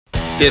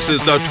This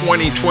is the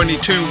 2022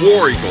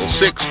 War Eagle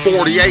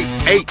 648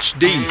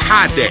 HD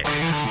High Deck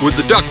with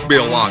the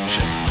duckbill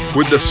option,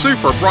 with the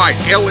super bright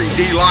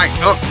LED light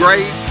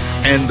upgrade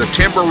and the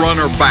Timber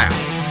Runner bow.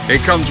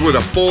 It comes with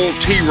a full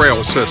T-rail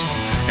system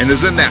and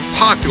is in that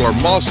popular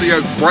Mossy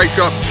Oak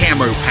Breakup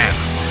camo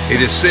pattern. It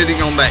is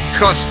sitting on that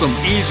custom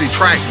Easy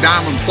Track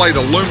diamond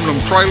plate aluminum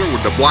trailer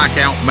with the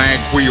blackout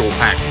mag wheel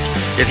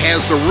package. It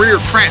has the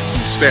rear transom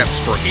steps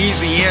for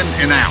easy in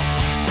and out,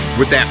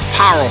 with that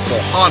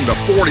powerful Honda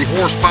 40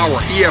 horsepower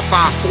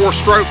EFI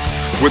 4-stroke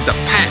with the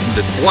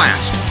patented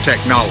Blast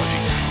technology.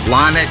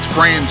 Line-X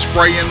brand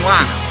spray-in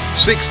liner,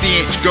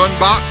 60-inch gun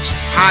box,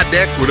 high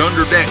deck with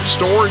underdeck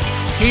storage,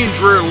 hinge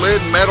rear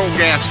lid metal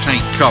gas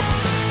tank cover.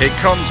 It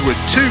comes with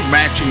 2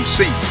 matching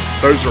seats.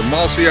 Those are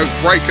Mossy Oak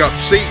Breakup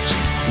seats,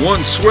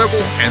 1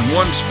 swivel and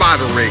 1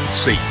 spider rig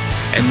seat.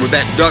 And with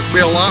that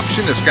duckbill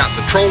option, it's got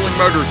the trolling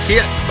motor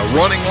kit, the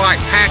running light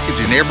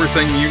package, and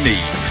everything you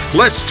need.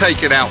 Let's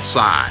take it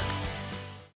outside.